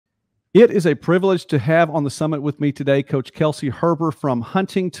It is a privilege to have on the summit with me today Coach Kelsey Herber from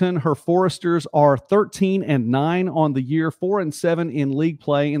Huntington. Her Foresters are 13-9 on the year, 4-7 in league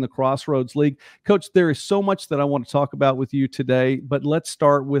play in the Crossroads League. Coach, there is so much that I want to talk about with you today, but let's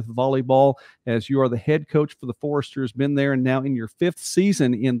start with volleyball, as you are the head coach for the Foresters, been there and now in your 5th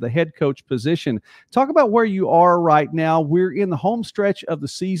season in the head coach position. Talk about where you are right now. We're in the home stretch of the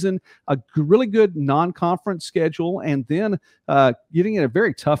season, a really good non-conference schedule, and then getting in a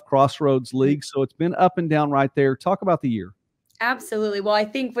very tough Crossroads League. So it's been up and down right there. Talk about the year. Absolutely. Well, I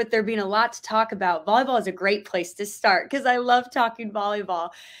think with there being a lot to talk about, volleyball is a great place to start because I love talking volleyball.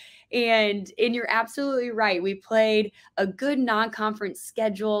 And you're absolutely right. We played a good non-conference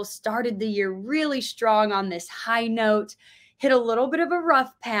schedule, started the year really strong on this high note, hit a little bit of a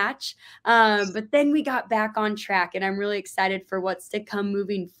rough patch, but then we got back on track. And I'm really excited for what's to come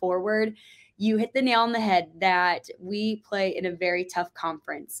moving forward. You hit the nail on the head that we play in a very tough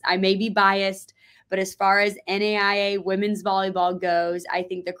conference. I may be biased, but as far as NAIA women's volleyball goes, I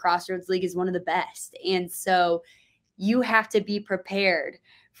think the Crossroads League is one of the best. And so you have to be prepared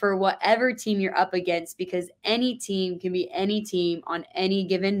for whatever team you're up against, because any team can be any team on any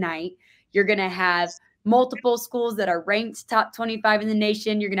given night. You're going to have multiple schools that are ranked top 25 in the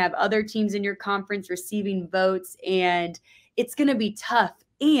nation. You're going to have other teams in your conference receiving votes, and it's going to be tough.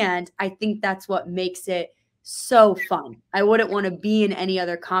 And I think that's what makes it so fun. I wouldn't want to be in any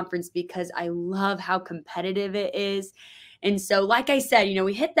other conference because I love how competitive it is. And so, like I said,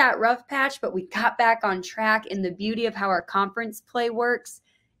 we hit that rough patch, but we got back on track. And the beauty of how our conference play works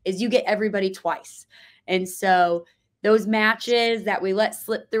is you get everybody twice. And so those matches that we let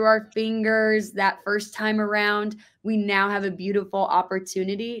slip through our fingers that first time around, we now have a beautiful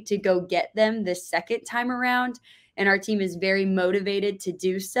opportunity to go get them the second time around. And our team is very motivated to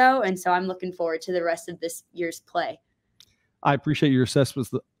do so. And so I'm looking forward to the rest of this year's play. I appreciate your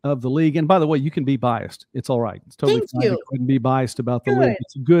assessments of the league. And by the way, you can be biased. It's all right. It's totally fine. You couldn't be biased about the league.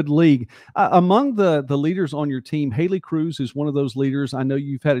 It's a good league. Among the leaders on your team, Haley Kruse is one of those leaders. I know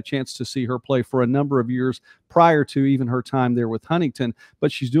you've had a chance to see her play for a number of years prior to even her time there with Huntington,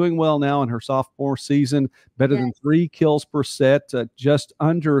 but she's doing well now in her sophomore season, better than 3 kills per set, just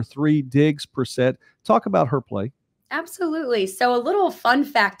under 3 digs per set. Talk about her play. Absolutely. So a little fun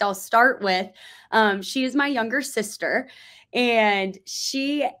fact I'll start with, she is my younger sister, and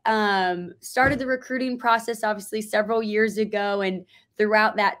she started the recruiting process obviously several years ago. And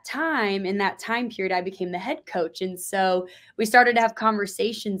throughout that time, in that time period, I became the head coach. And so we started to have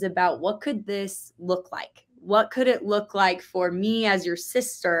conversations about what could this look like? What could it look like for me as your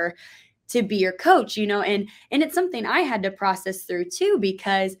sister to be your coach, and it's something I had to process through too,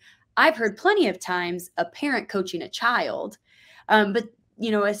 because I've heard plenty of times a parent coaching a child, but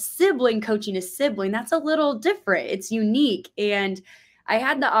a sibling coaching a sibling, that's a little different. It's unique. And I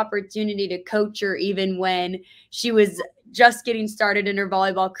had the opportunity to coach her even when she was just getting started in her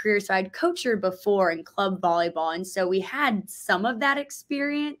volleyball career. So I'd coached her before in club volleyball. And so we had some of that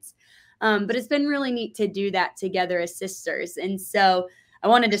experience, but it's been really neat to do that together as sisters. And so I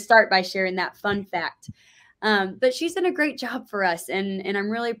wanted to start by sharing that fun fact. But she's done a great job for us, and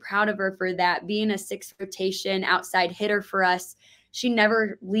I'm really proud of her for that. Being a 6th rotation outside hitter for us, she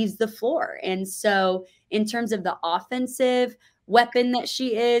never leaves the floor. And so in terms of the offensive weapon that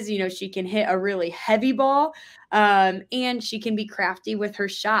she is, she can hit a really heavy ball, and she can be crafty with her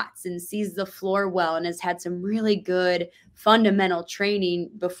shots and sees the floor well, and has had some really good fundamental training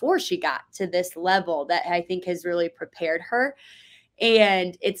before she got to this level that I think has really prepared her.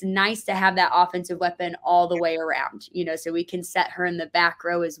 And it's nice to have that offensive weapon all the way around, so we can set her in the back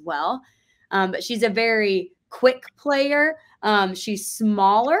row as well. But she's a very quick player. She's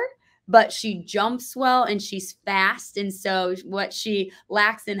smaller, but she jumps well and she's fast. And so what she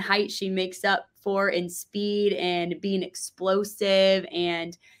lacks in height, she makes up for in speed and being explosive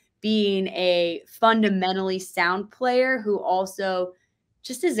and being a fundamentally sound player who also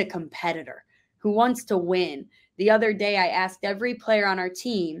just is a competitor who wants to win. The other day, I asked every player on our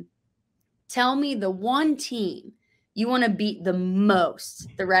team, tell me the one team you want to beat the most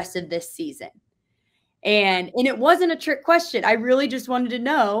the rest of this season. And it wasn't a trick question. I really just wanted to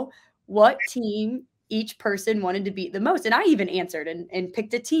know what team each person wanted to beat the most. And I even answered and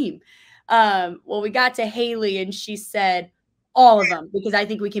picked a team. Well, we got to Haley, and she said, all of them, because I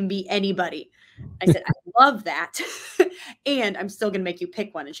think we can beat anybody. I said, I love that. And I'm still going to make you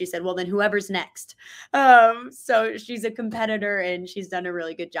pick one. And she said, well, then whoever's next. So she's a competitor, and she's done a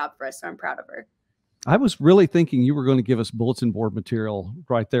really good job for us. So I'm proud of her. I was really thinking you were going to give us bulletin board material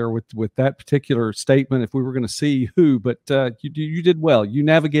right there with that particular statement if we were going to see who, but you did well. You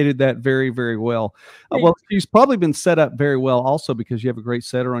navigated that very, very well. Well, she's probably been set up very well also because you have a great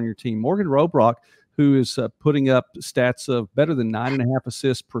setter on your team. Morgan Robrock, who is putting up stats of better than 9.5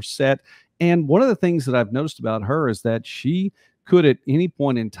 assists per set. And one of the things that I've noticed about her is that she could at any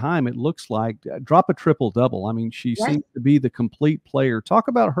point in time, it looks like, drop a triple-double. I mean, she seems to be the complete player. Talk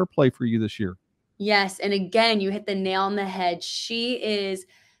about her play for you this year. Yes. And again, you hit the nail on the head. She is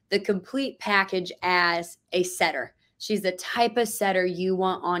the complete package as a setter. She's the type of setter you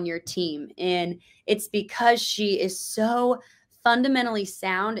want on your team. And it's because she is so fundamentally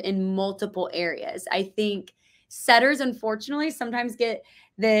sound in multiple areas. I think setters, unfortunately, sometimes get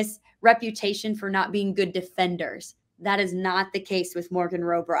this reputation for not being good defenders. That is not the case with Morgan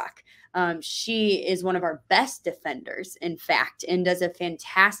Robrock. She is one of our best defenders, in fact, and does a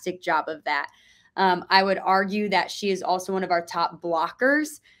fantastic job of that. I would argue that she is also one of our top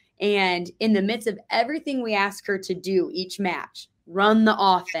blockers. And in the midst of everything we ask her to do each match, run the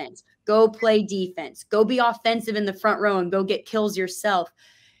offense, go play defense, go be offensive in the front row and go get kills yourself.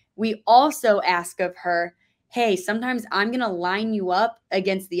 We also ask of her, hey, sometimes I'm going to line you up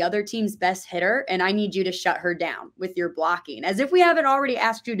against the other team's best hitter, and I need you to shut her down with your blocking. As if we haven't already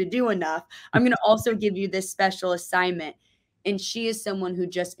asked you to do enough, I'm going to also give you this special assignment. And she is someone who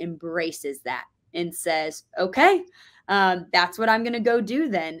just embraces that and says, okay, that's what I'm going to go do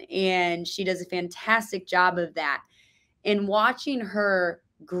then. And she does a fantastic job of that. And watching her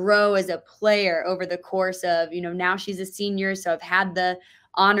grow as a player over the course of, now she's a senior. So I've had the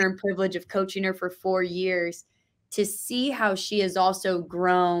honor and privilege of coaching her for 4 years, to see how she has also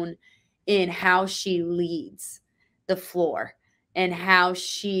grown in how she leads the floor and how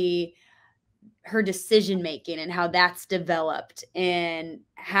her decision-making and how that's developed and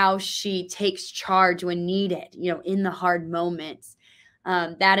how she takes charge when needed, in the hard moments.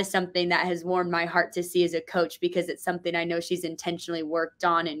 That is something that has warmed my heart to see as a coach, because it's something I know she's intentionally worked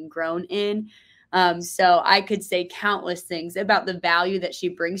on and grown in. So I could say countless things about the value that she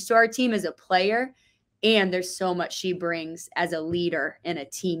brings to our team as a player. And there's so much she brings as a leader and a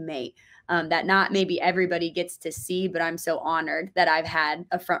teammate that not maybe everybody gets to see, but I'm so honored that I've had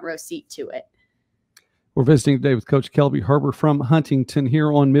a front row seat to it. We're visiting today with Coach Kelsey Herber from Huntington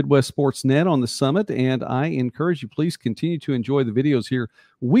here on Midwest Sports Net on the Summit, and I encourage you, please continue to enjoy the videos here.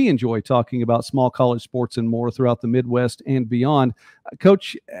 We enjoy talking about small college sports and more throughout the Midwest and beyond.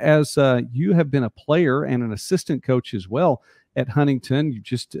 Coach, as you have been a player and an assistant coach as well at Huntington, you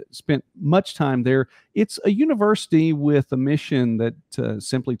just spent much time there. It's a university with a mission that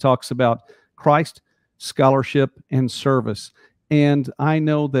simply talks about Christ, scholarship, and service. And I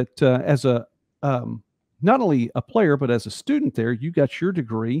know that as a not only a player, but as a student there, you got your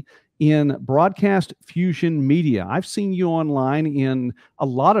degree in broadcast fusion media. I've seen you online in a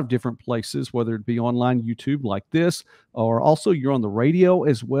lot of different places, whether it be online YouTube like this, or also you're on the radio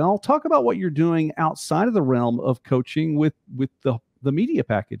as well. Talk about what you're doing outside of the realm of coaching with the media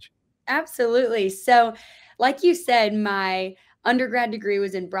package. Absolutely. So like you said, my undergrad degree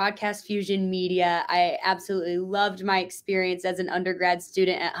was in broadcast fusion media. I absolutely loved my experience as an undergrad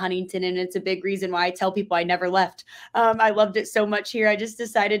student at Huntington, and it's a big reason why I tell people I never left. I loved it so much here. I just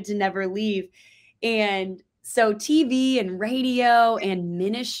decided to never leave. And so TV and radio and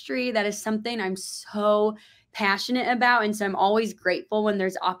ministry, that is something I'm so passionate about. And so I'm always grateful when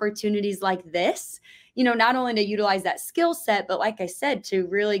there's opportunities like this, not only to utilize that skill set, but like I said, to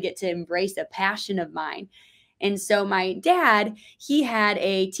really get to embrace a passion of mine. And so my dad, he had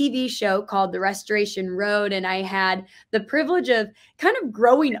a TV show called The Restoration Road, and I had the privilege of kind of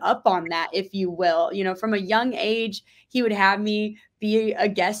growing up on that, if you will. From a young age, he would have me be a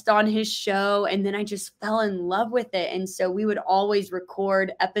guest on his show, and then I just fell in love with it. And so we would always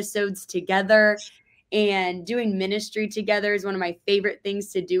record episodes together, and doing ministry together is one of my favorite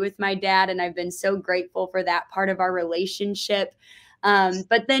things to do with my dad, and I've been so grateful for that part of our relationship.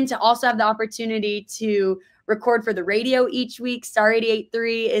 But then to also have the opportunity to record for the radio each week. Star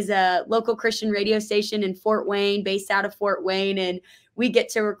 88.3 is a local Christian radio station in Fort Wayne, based out of Fort Wayne. And we get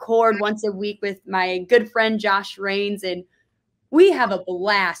to record once a week with my good friend, Josh Rains. And we have a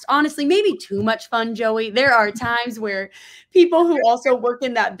blast. Honestly, maybe too much fun, Joey. There are times where people who also work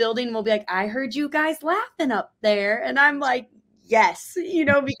in that building will be like, I heard you guys laughing up there. And I'm like, yes,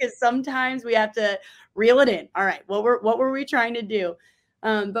 because sometimes we have to reel it in. All right, what were we trying to do?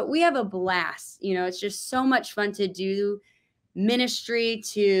 But we have a blast. It's just so much fun to do ministry,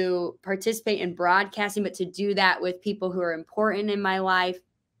 to participate in broadcasting, but to do that with people who are important in my life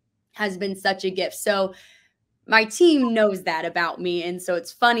has been such a gift. So my team knows that about me. And so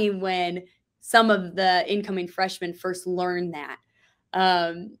it's funny when some of the incoming freshmen first learn that.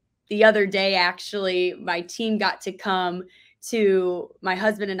 The other day, actually, my team got to come to my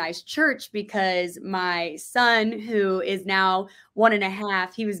husband and I's church because my son, who is now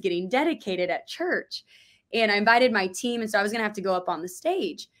 1.5, he was getting dedicated at church. And I invited my team, and so I was going to have to go up on the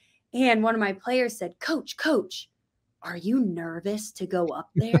stage. And one of my players said, Coach, are you nervous to go up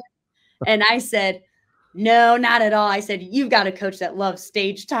there? And I said, no, not at all. I said, you've got a coach that loves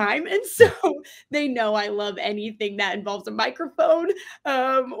stage time. And so they know I love anything that involves a microphone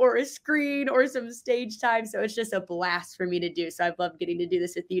or a screen or some stage time. So it's just a blast for me to do. So I've loved getting to do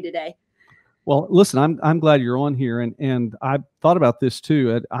this with you today. Well, listen, I'm glad you're on here, and I've thought about this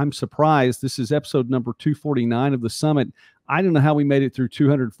too. I'm surprised. This is episode number 249 of the summit. I don't know how we made it through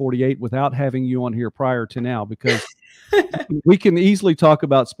 248 without having you on here prior to now, because we can easily talk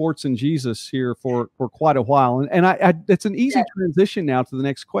about sports and Jesus here for quite a while. And it's an easy transition now to the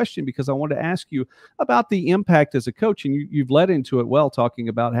next question, because I want to ask you about the impact as a coach. And you've led into it well, talking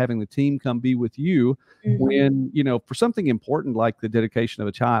about having the team come be with you when, for something important like the dedication of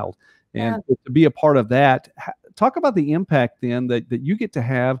a child. And to be a part of that, talk about the impact then that you get to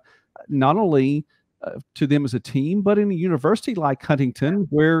have, not only to them as a team, but in a university like Huntington,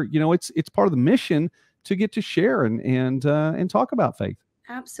 where it's part of the mission to get to share and talk about faith.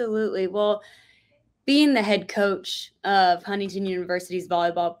 Absolutely. Well, being the head coach of Huntington University's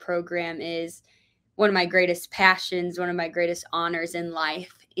volleyball program is one of my greatest passions, one of my greatest honors in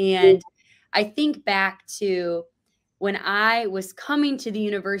life. And I think back to when I was coming to the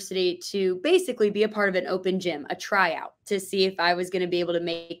university to basically be a part of an open gym, a tryout, to see if I was going to be able to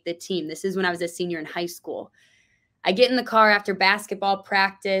make the team. This is when I was a senior in high school. I get in the car after basketball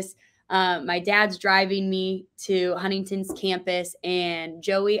practice. My dad's driving me to Huntington's campus, and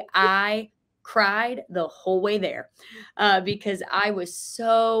Joey, I cried the whole way there because I was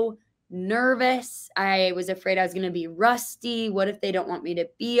so nervous. I was afraid I was going to be rusty. What if they don't want me to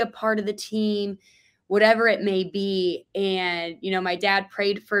be a part of the team? Whatever it may be. And, my dad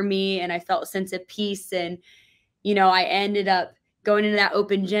prayed for me, and I felt a sense of peace. And, I ended up going into that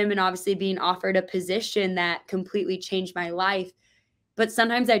open gym and obviously being offered a position that completely changed my life. But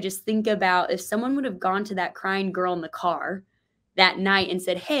sometimes I just think about if someone would have gone to that crying girl in the car that night and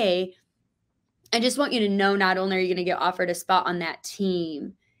said, hey, I just want you to know, not only are you going to get offered a spot on that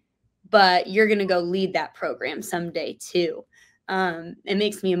team, but you're going to go lead that program someday too. It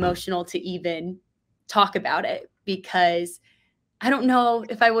makes me emotional to even talk about it, because I don't know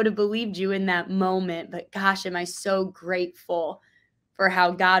if I would have believed you in that moment, but gosh, am I so grateful for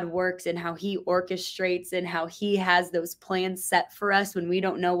how God works and how he orchestrates and how he has those plans set for us when we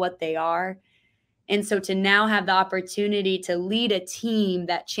don't know what they are. And so to now have the opportunity to lead a team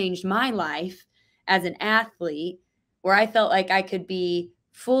that changed my life as an athlete, where I felt like I could be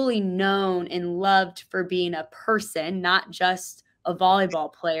fully known and loved for being a person, not just a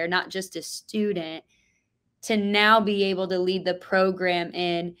volleyball player, not just a student, to now be able to lead the program.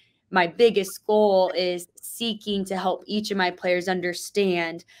 And my biggest goal is seeking to help each of my players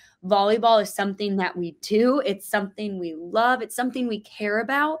understand volleyball is something that we do. It's something we love. It's something we care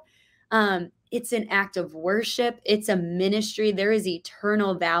about. It's an act of worship. It's a ministry. There is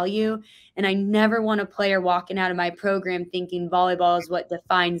eternal value. And I never want a player walking out of my program thinking volleyball is what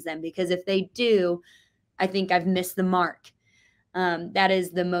defines them, because if they do, I think I've missed the mark. That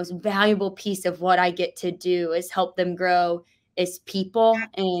is the most valuable piece of what I get to do, is help them grow as people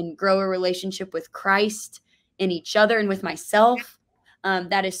and grow a relationship with Christ and each other and with myself.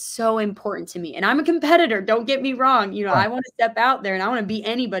 That is so important to me. And I'm a competitor. Don't get me wrong. I want to step out there and I want to be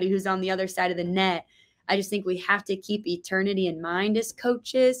anybody who's on the other side of the net. I just think we have to keep eternity in mind as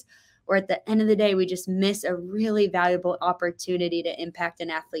coaches, or at the end of the day, we just miss a really valuable opportunity to impact an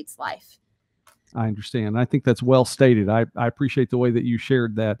athlete's life. I understand. I think that's well stated. I appreciate the way that you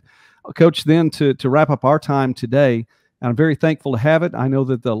shared that. Coach, then to wrap up our time today, and I'm very thankful to have it. I know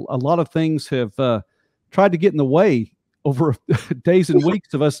that a lot of things have tried to get in the way over days and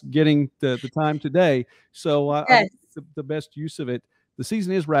weeks of us getting the time today. So I the best use of it. The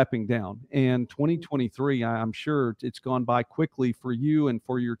season is wrapping down, and 2023, I'm sure it's gone by quickly for you and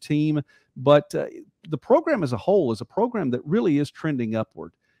for your team. But the program as a whole is a program that really is trending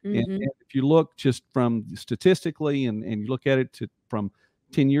upward. And if you look just from statistically and you look at it from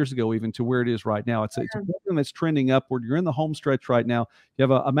 10 years ago even to where it is right now, it's a program that's trending upward. You're in the home stretch right now. You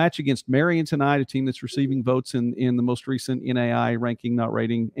have a match against Marion tonight, a team that's receiving votes in the most recent NAI ranking, not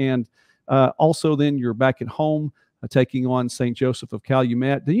rating. And also then you're back at home taking on St. Joseph of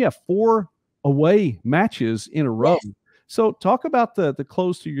Calumet. Then you have 4 away matches in a row. Yes. So talk about the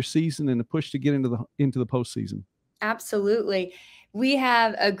close to your season and the push to get into the postseason. Absolutely. We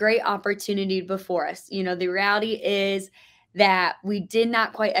have a great opportunity before us. The reality is that we did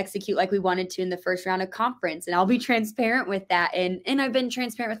not quite execute like we wanted to in the first round of conference. And I'll be transparent with that. And I've been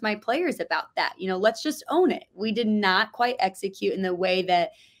transparent with my players about that. Let's just own it. We did not quite execute in the way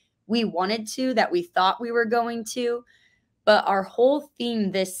that we wanted to, that we thought we were going to. But our whole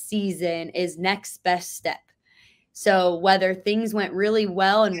theme this season is next best step. So whether things went really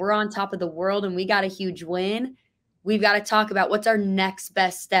well and we're on top of the world and we got a huge win, we've got to talk about what's our next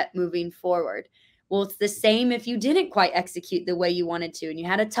best step moving forward. Well, it's the same if you didn't quite execute the way you wanted to and you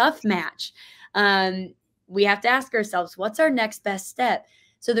had a tough match. We have to ask ourselves, what's our next best step?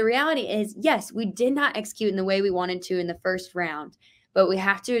 So the reality is, yes, we did not execute in the way we wanted to in the first round, but we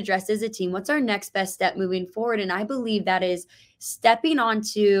have to address as a team, what's our next best step moving forward? And I believe that is stepping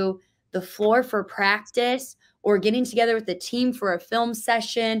onto the floor for practice or getting together with the team for a film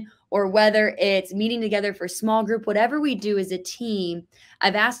session, or whether it's meeting together for small group, whatever we do as a team,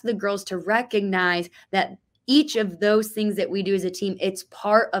 I've asked the girls to recognize that each of those things that we do as a team, it's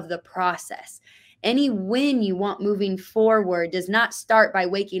part of the process. Any win you want moving forward does not start by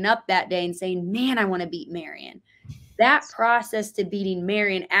waking up that day and saying, man, I want to beat Marion. That process to beating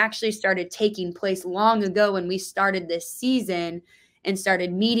Marion actually started taking place long ago when we started this season and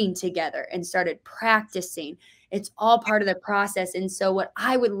started meeting together and started practicing. It's all part of the process. And so what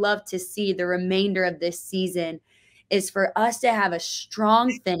I would love to see the remainder of this season is for us to have a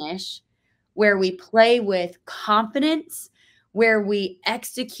strong finish where we play with confidence, where we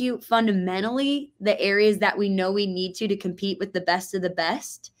execute fundamentally the areas that we know we need to compete with the best of the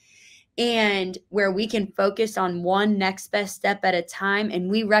best, and where we can focus on one next best step at a time. And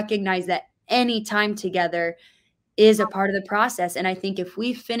we recognize that any time together is a part of the process. And I think if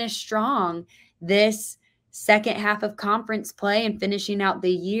we finish strong this second half of conference play and finishing out the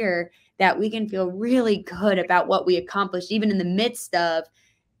year, that we can feel really good about what we accomplished, even in the midst of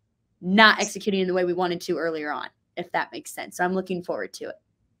not executing in the way we wanted to earlier on, if that makes sense. So I'm looking forward to it.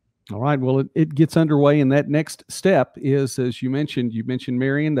 All right. Well, it gets underway, and that next step is, as you mentioned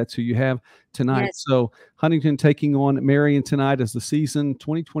Marion. That's who you have tonight. Yes. So Huntington taking on Marion tonight as the season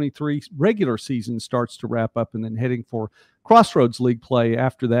 2023 regular season starts to wrap up, and then heading for Crossroads League play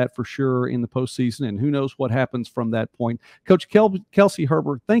after that for sure in the postseason. And who knows what happens from that point. Coach Kelsey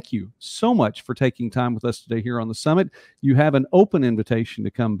Herber, thank you so much for taking time with us today here on the Summit. You have an open invitation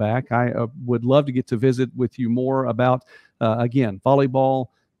to come back. I would love to get to visit with you more about, again, volleyball,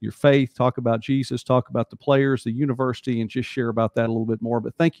 your faith, talk about Jesus, talk about the players, the university, and just share about that a little bit more.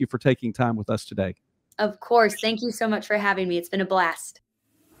 But thank you for taking time with us today. Of course. Thank you so much for having me. It's been a blast.